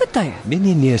 'n ooggetuie?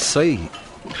 Nee,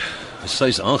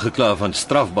 sy's aangekla van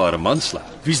strafbare manslag.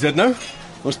 Wie's dit nou?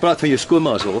 Ons praat van jou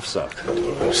skoonma se hofsaak.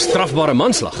 Strafbare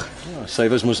manslag. Ja, sy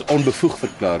was mos onbevoeg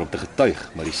verklaar om te getuig,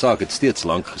 maar die saak het steeds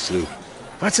lank gesloer.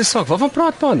 Wat 'n saak? Waarvan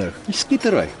praat pa nou? Die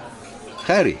skietery.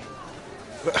 Gerry,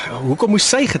 Hoekom moes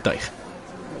sy getuig?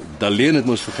 Daleen het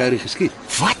mos vir Gerry geskiet.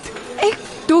 Wat? Ek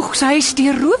dog sy is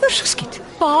deur rowers geskiet.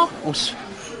 Pa,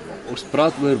 Ons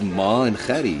praat oor Ma en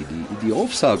Gerry, die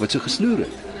hofsaak wat so gesloer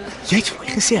het. Jy het vir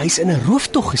my gesê hy's in 'n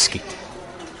rooftog geskiet.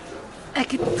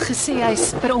 ek het gesê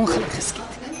hy's per ongeluk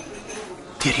geskiet.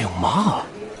 Deur jou ma.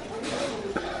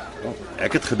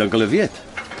 Ek het gedink hulle weet.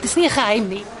 Dis nie 'n geheim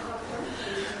nie.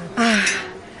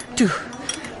 Toe,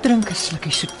 drink 'n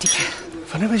slukkie soet tee.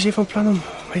 Wanneer was jy van plan om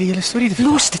my die hele storie te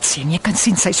vertel? Los dit sien, jy kan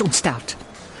sien sy's ontsteld.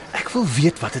 Ek wil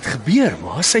weet wat het gebeur,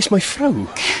 ma. Sy's my vrou.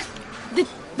 Dit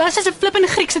was as 'n flippende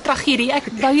Griekse tragedie. Ek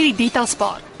wou hierdie details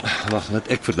spaar. Wag, laat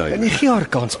ek verduidelik. Nee, gee haar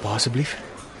kans, pa, asseblief.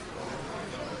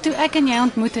 Toe ek en jy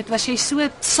ontmoet het, was jy so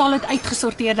solid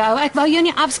uitgesorteerde ou. Ek wou jou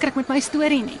nie afskrik met my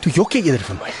storie nie. Toe jok jy eerder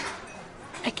vir my.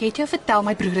 Ek het jou vertel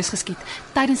my broer is geskiet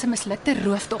tydens 'n mislukte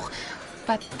rooftog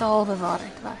wat halwe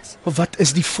waarheid was. Maar wat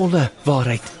is die volle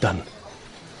waarheid dan?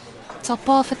 Sal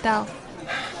pa vertel.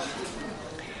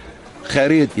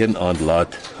 Gerry het een aand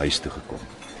laat huis toe gekom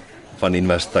van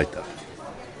universiteit af.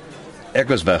 Ek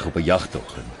was weg op 'n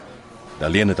jagtog en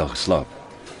Daleen het al geslaap.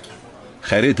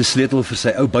 Gerry het 'n sleutel vir sy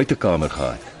ou buitekamer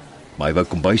gehad, maar hy wou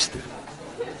kom bys toe.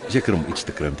 Seker om iets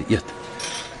te kry om te eet.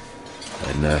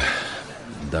 En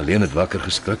Daleen het wakker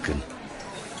geskrik en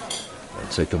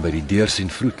sy het hom by die deur sien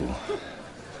vroetel.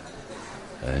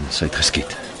 En sy het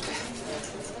geskiet.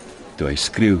 Toe hy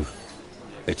skreeu,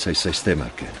 het sy stem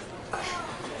herken.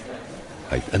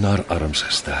 Hy het in haar arms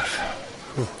gesterf.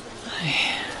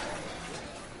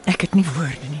 Ek het nie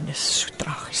woorde nie, dis so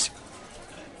tragies.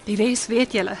 Die res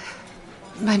weet julle.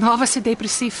 My ma was so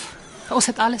depressief. Ons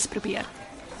het alles probeer.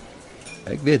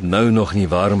 Ek weet nou nog nie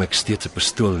waarom ek steeds 'n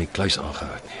pistool in die kluis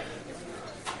aangehou het nie.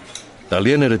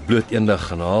 Daleen het dit bloot eendag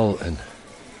gaan haal en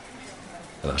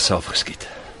haarself geskiet.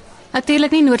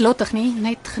 Natuurlik nie noodlottig nie,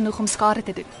 net genoeg om skade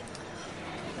te doen.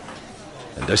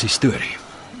 En dis die storie.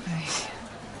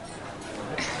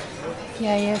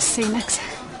 Jy sê niks.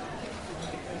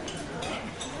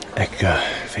 Ek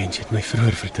wens jy het my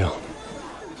vroeër vertel.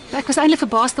 Ek was eintlik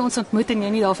verbaas toe ons ontmoet en jy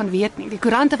nie daarvan weet nie. Die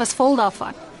koerante was vol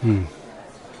daarvan.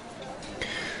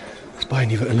 Dis baie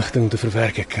nuwe inligting om te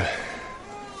verwerk. Ek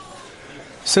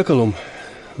sukkel om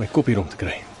my kop hier om te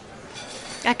kry.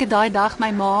 Ek het daai dag my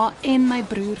ma en my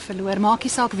broer verloor. Maak nie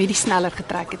saak wie die sneller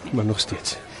getrek het nie. Maar nog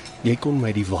steeds. Jy kon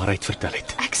my die waarheid vertel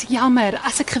het. Ek's jammer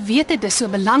as ek geweet het dis so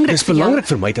belangrik Dit is vir jou. belangrik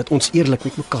vir my dat ons eerlik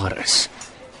met mekaar is.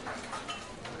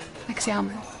 Ek's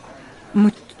jammer.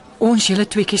 Moet ons julle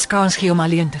tweeetjies kans gee om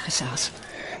alleen te gesels.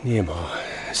 Nee, ma,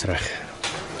 is reg.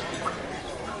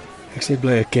 Ek is net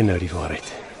bly ek ken nou die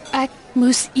waarheid. Ek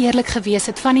moes eerlik gewees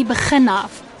het van die begin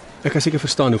af. Ek kan seker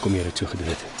verstaan hoekom jy dit so gedoen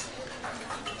het.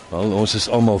 Wel, ons is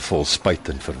almal vol spyt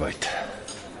en verwyte.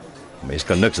 Mens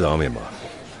kan niks daarmee maak.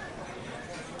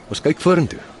 Ons kyk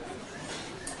vorentoe.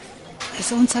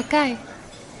 Dis ons okay.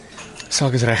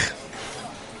 Saak is reg.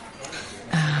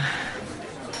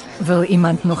 Wil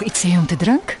iemand nog iets hê om te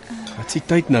drink? Wat is die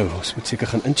tyd nou? Ons moet seker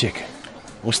gaan incheck.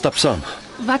 Ons stap saam.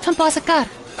 Wat van pa se kar?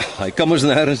 Hy kan mos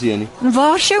nêrens heen nie. En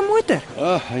waar's jou motor?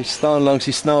 Hy staan langs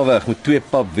die snelweg met 2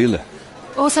 papwiele.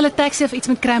 Ons sal 'n taxi of iets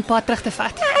moet kry om pa terug te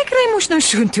vat. Ek ry mos nou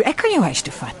soontoe. Ek kan jou huis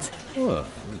toe vat.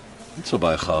 Dit sou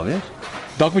baie gaaf wees.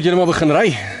 Dalk moet julle maar begin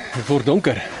ry. Dit word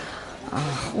donker.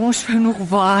 Ons wou nog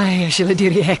waai as julle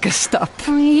deur die hekke stap.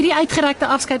 Hierdie uitgerekte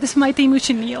afskeid is vir my te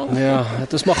emosioneel. Ja,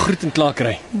 dit is maar groet en klaar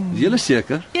kry. Is julle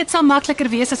seker? Dit sal makliker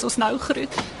wees as ons nou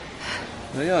groet.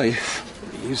 Nou ja,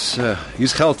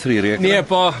 hier's geld vir die rekening. Nee,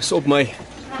 pa, is op my.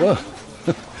 Oh.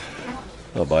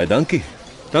 Nou, baie dankie.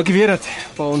 Dankie weer dat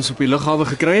pa ons op die lughawe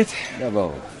gekry het. Ja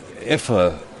wel,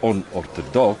 effe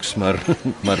onorthodox,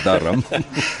 maar daarom.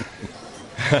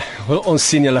 Wel, ons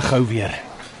sien julle gou weer.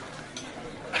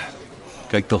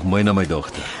 Kyk tog mooi na my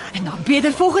dogter. En dan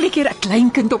beter volgende keer 'n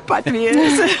klein kind op pad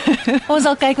wees. Ons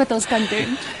sal kyk wat ons kan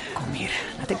doen. Kom hier,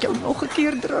 laat ek jou nog 'n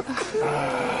keer druk.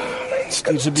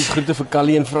 Stuur asseblief groete vir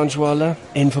Callie en François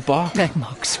en vir pa. Ek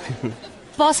maak so.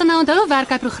 Pa se nou onthou werk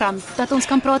hy program dat ons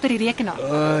kan praat oor die rekenaar.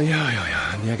 Ja.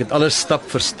 Nee, ek het alles stap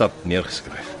vir stap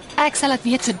neergeskryf. Ek sal dit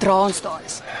weet sodra ons daar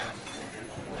is.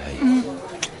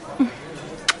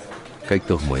 Kyk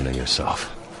tog mooi na jouself.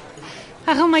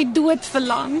 Ek gaan my dood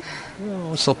verlang.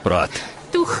 Ons sal praat.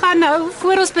 Toe gaan nou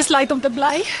voor ons besluit om te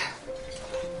bly.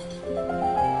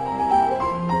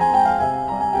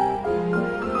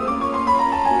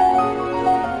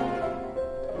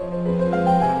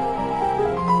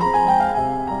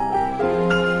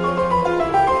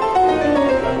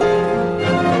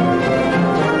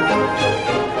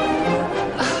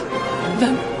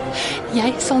 Jy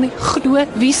sal nie glo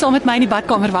wie saam met my in die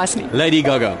badkamer was nie. Lady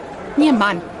Gaga. Nee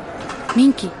man,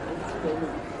 Minkie.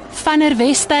 Van der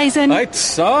Westhuizen.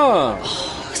 Uitsa.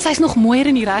 Sy's nog mooier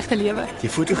in die regte lewe. Jy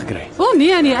foto gekry.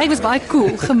 Nee, ek was baie cool.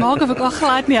 Gemaak of ek al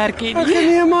glad nie herken Ag nie.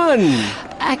 nee man.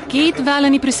 Ek het wel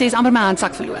in die proses amper my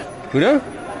handsak verloor. Hoe nou?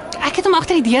 Ek het hom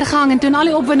agter die deur gehang en toe al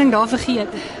die opwinding daar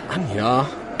vergeet. Anja,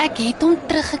 Ek het hom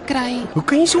teruggekry. hoe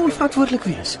kan jy so onverantwoordelik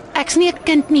wees? Ek's nie 'n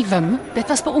kind nie, Wim. Dit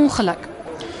was per ongeluk.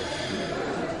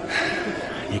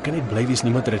 Jy kan net bly wees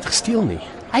niemand het dit gesteel nie.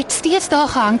 Hy het steeds daar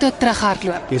gehang toe ek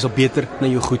terughardloop. Jy sal beter na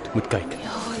jou goed moet kyk.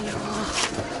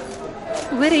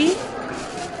 Hoorie,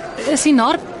 is die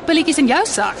naarpilletjies in jou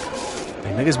sak?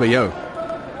 Ek dink is by jou.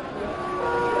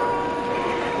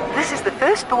 This is the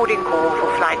first boarding call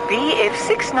for flight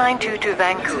BF692 to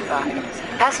Vancouver.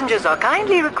 Passengers are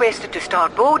kindly requested to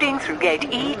start boarding through gate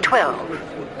E12.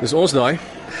 Dis ons daai.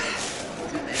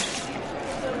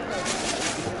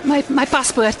 My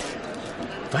paspoort.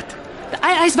 Wat?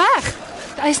 Hy's weg.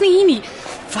 Hy's nie hier nie.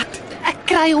 Wat? Ek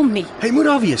kry hom nie. Hy moet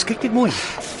daar wees. Kyk net mooi.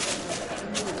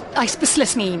 Hy's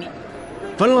beslis nie hier nie.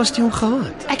 Wanneer laas jy hom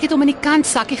gehad? Ek het hom in die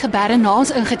kantsakkie geberre na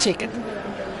ons ingecheck het.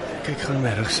 Kyk gou in my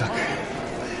rugsak.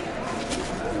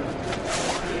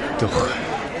 Tog.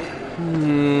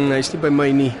 Hy's nie by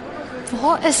my nie.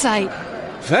 Waar is hy?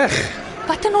 Weg.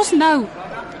 Wat doen ons nou?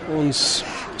 Ons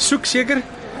soek seker.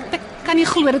 Ek kan nie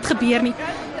glo dit gebeur nie.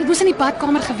 Dit moes in die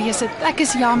badkamer gewees het. Ek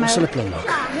is jammer. Ons sal 'n plan maak.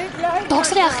 Dalk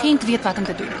sal die agent weet wat om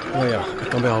te doen. Nou ja, ek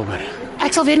kan by Albert.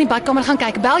 Ek sal weer in die badkamer gaan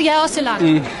kyk. Bel jy haar so lank?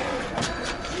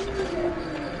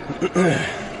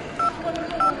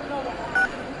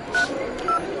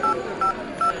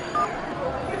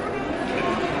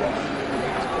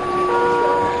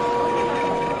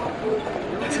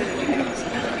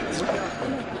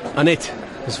 Anet,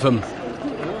 dis Wim.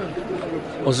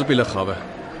 Ons is op die lughawe.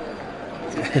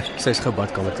 Sy's gou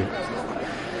badkamer toe.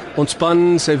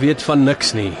 Ontspan, sy weet van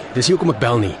niks nie. Dis nie hoekom ek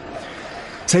bel nie.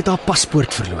 Sy het haar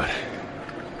paspoort verloor.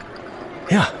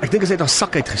 Ja, ek dink sy het haar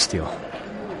sak uitgesteel.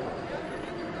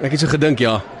 Ek het so gedink,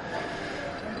 ja.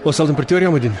 Ons sal dit in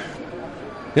Pretoria moet doen.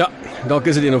 Ja, dalk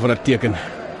is dit een of ander teken.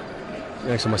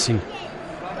 Ja, ek sal maar sien.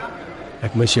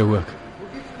 Ek mis jou ook.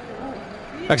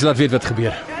 Ek sal laat weet wat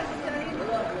gebeur.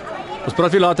 Ons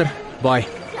praat weer later. Bye.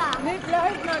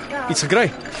 Iets gekry?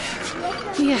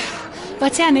 Nee.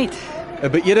 Wat sê hy net? 'n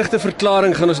Beëdigde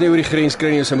verklaring gaan ons nie oor die grens kry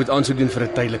nie. Ons moet aansoek doen vir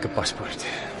 'n tydelike paspoort.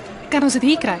 Kan ons dit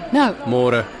hier kry? Nou,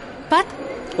 Môre. wat?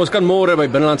 Ons kan môre by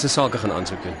binnelandse sake gaan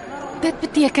aansoek doen. Dit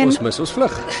beteken Ons mis ons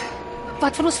vlug.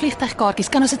 wat van ons vliegtuigkaartjies?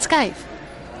 Kan ons dit skuif?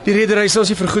 Die redery sal ons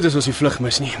nie vergoed as ons die vlug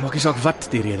mis nie. Maak nie saak wat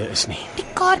die rede is nie. Die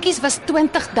kaartjies was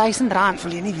R20,000.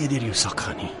 Wil jy nie weer deur jou sak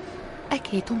gaan nie? Ek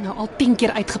het hom nou al 10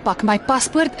 keer uitgepak. My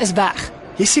paspoort is weg.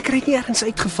 Jy seker het nie ergens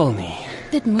uitgeval nie.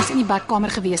 Dit moes in die badkamer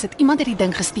gewees het. Iemand het die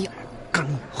ding gesteel. Kan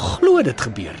glo dit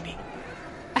gebeur nie.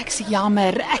 Ek's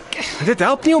jammer. Dit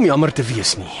help nie om jammer te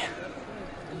wees nie.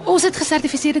 Ons het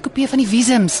gesertifiseerde kopieë van die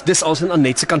visums. Dis als in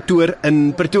Anet se kantoor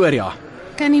in Pretoria.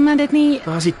 Kan iemand dit nie?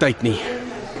 Daar's nie tyd nie.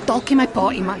 Dalk my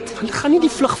pa iemand. Hulle gaan nie die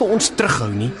vlug vir ons terughou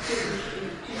nie.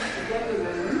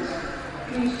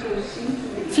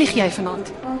 Vlieg jy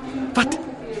vanaand? Wat?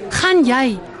 Gaan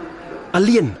jy?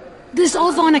 Alleen? Dis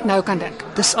alwaar ek nou kan dink.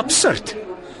 Dis absurd.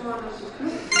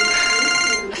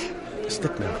 Is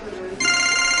dit nou?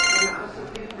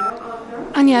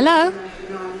 Anja, hello?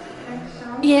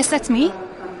 Yes, that's me.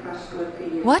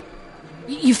 What?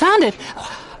 You found it?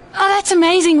 Oh, that's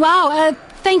amazing. Wow.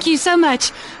 Thank you so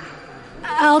much.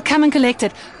 I'll come and collect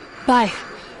it. Bye.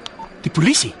 Die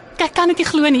polisie. Ek kan dit nie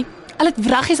glo nie. Hulle het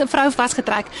wraggies 'n vrou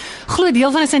vasgetrek. Glo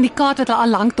deel van 'n syndikaat wat al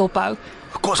lank dophou.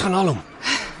 Kom ons gaan haal hom.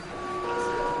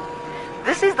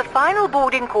 This is the final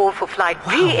boarding call for flight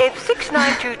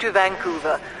BF692 to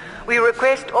Vancouver. We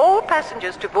request all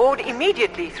passengers to board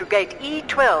immediately through gate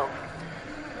E12.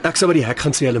 Ek sal by die hek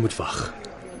gaan sê hulle moet wag.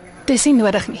 Dis nie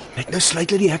nodig nie. Net nou sluit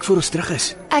hulle die hek voor ons terug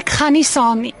is. Ek gaan nie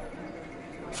saam nie.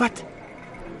 Wat?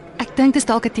 Ek dink dis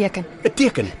dalk 'n teken. 'n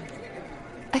Teken.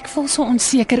 Ek voel so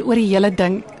onseker oor die hele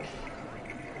ding.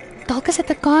 Dalk is dit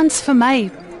 'n kans vir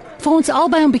my, vir ons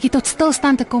albei om bietjie tot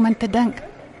stilstand te kom en te dink.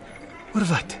 Oor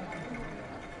wat?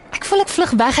 Ek voel ek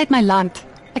vlug weg uit my land.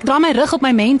 Ek draai my rug op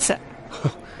my mense.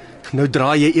 Nou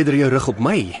draai jy eerder jou rug op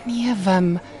my. Nee,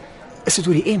 Wim. Is dit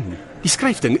oor die M? Die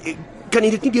skryfding. Kan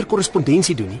jy dit nie deur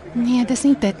korrespondensie doen nie? Nee, dis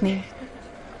nie dit nie.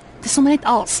 Dis sommer net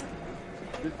als.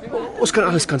 Ons kan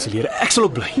alles kanselleer. Ek sal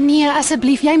ook bly. Nee,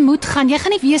 asseblief, jy moet gaan. Jy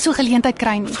gaan nie weer so geleentheid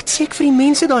kry nie. Wat sê ek vir die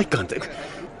mense daai kant?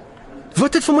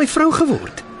 Wat het van my vrou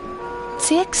geword?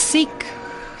 Sê ek siek.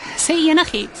 Sê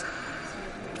enigiets.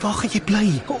 Waar gaan jy bly?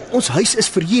 Ons huis is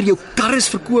verhuur, jou kar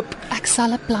is verkoop. Ek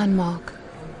sal 'n plan maak.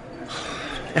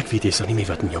 Ek weet jy sal nie meer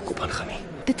wat in jou kop aangaan nie.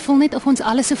 Dit voel net of ons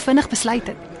alles so vinnig besluit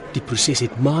het. Die proses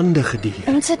het maande geduur.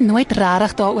 Ons het nooit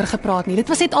regtig daaroor gepraat nie. Dit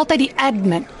was net altyd die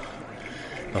admin.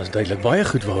 Daar's duidelik baie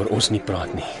goed waaroor ons nie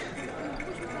praat nie.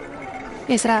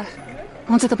 Jy's reg.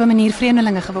 Ons het op 'n manier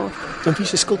vreemdelinge geword. En wie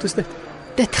se skuld is dit?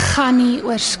 Dit gaan nie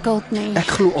oor skuld nie. Ek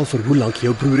glo al vir hoe lank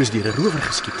jou broer is deur 'n rower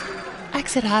geskiet.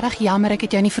 Ek's regtig jammer ek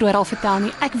het jou nie vroeër al vertel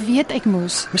nie. Ek weet ek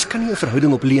moes. Mens kan nie 'n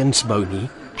verhouding op leuns bou nie.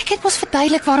 Ek het mos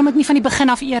verduidelik waarom ek nie van die begin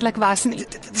af eerlik was nie.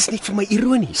 Dit is net vir my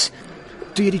ironies.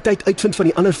 Toe jy die tyd uitvind van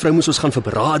die ander vrou moes ons gaan vir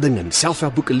berading en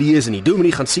selfhelpboeke lees en die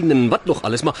dominee gaan sien en wat nog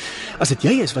alles, maar as dit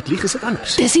jy is wat lieg is dit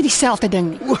anders. Dis nie dieselfde ding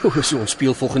nie. O, so ons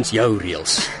speel volgens jou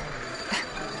reëls.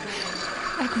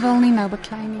 Ek wil nie nou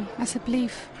beklei nie,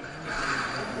 asseblief.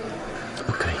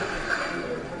 OK.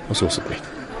 Ons los dit net.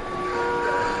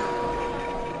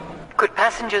 Could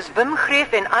passengers Wim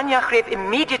Greef and Anja Greef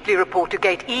immediately report to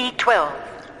gate E12?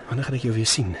 Wanneer gaan ek jou weer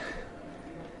sien?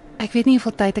 Ek weet nie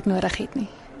hoeveel tyd ek nodig het nie.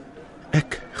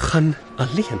 Ek gaan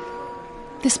alleen.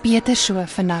 Dis beter so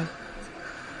vir nou.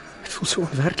 Dit voel so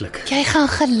onwerklik. Jy gaan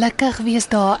gelukkig wees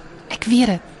daar. Ek weet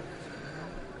dit.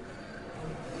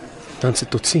 Dan se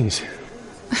totsiens.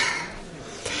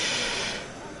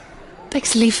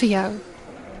 Ek's lief vir jou.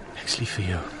 Ek's lief vir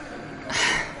jou.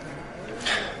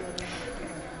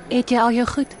 Eet jy al jou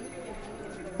goed?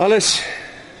 Alles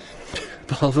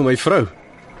behalwe my vrou.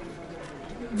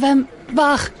 Wim,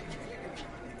 wag.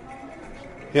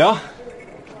 Ja?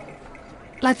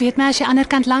 Laat weet my as jy ander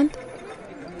kant land.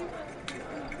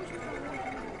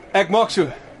 Ek maak so.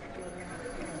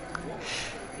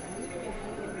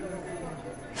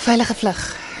 Veilige vlug.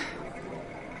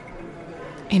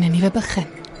 En 'n nuwe begin.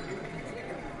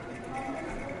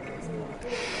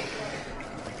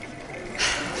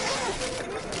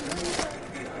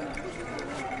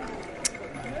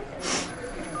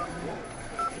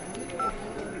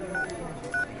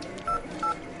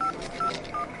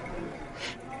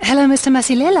 Hello, Mr.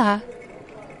 Masilela.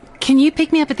 Can you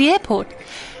pick me up at the airport?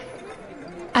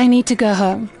 I need to go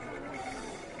home.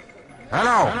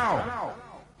 Hello.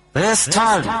 This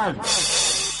time,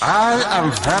 I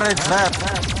am very glad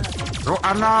to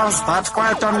announce that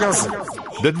quite unusual.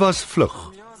 Dit was Vlug,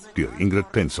 deur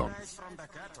Ingrid Penzhorn.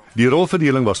 Die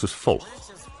rolverdeling was soos volg.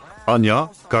 Anja,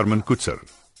 Carmen Koetser.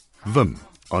 Wim,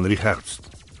 Henri Gerst.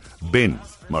 Ben,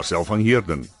 Marcel van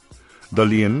Heerden.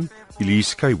 Daleen, Elise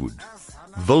Skywood.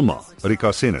 Wilma,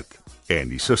 Rika Senet. En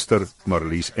die suster,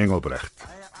 Marlies Engelbrecht.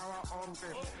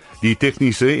 Die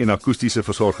tegniese en akoestiese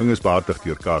versorging is behartig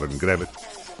deur Karen Gravett.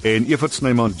 En Evert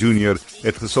Snyman Jr.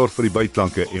 het gesorg vir die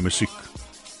byklanke en musiek.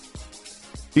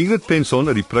 Ingrid Penzhorn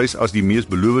het die prys as die mees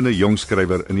belovende jong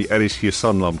skrywer in die RSG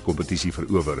Sanlam kompetisie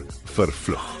verower vir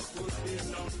Vlug.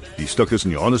 Die stuk is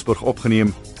in Johannesburg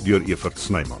opgeneem deur Evert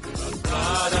Snyman.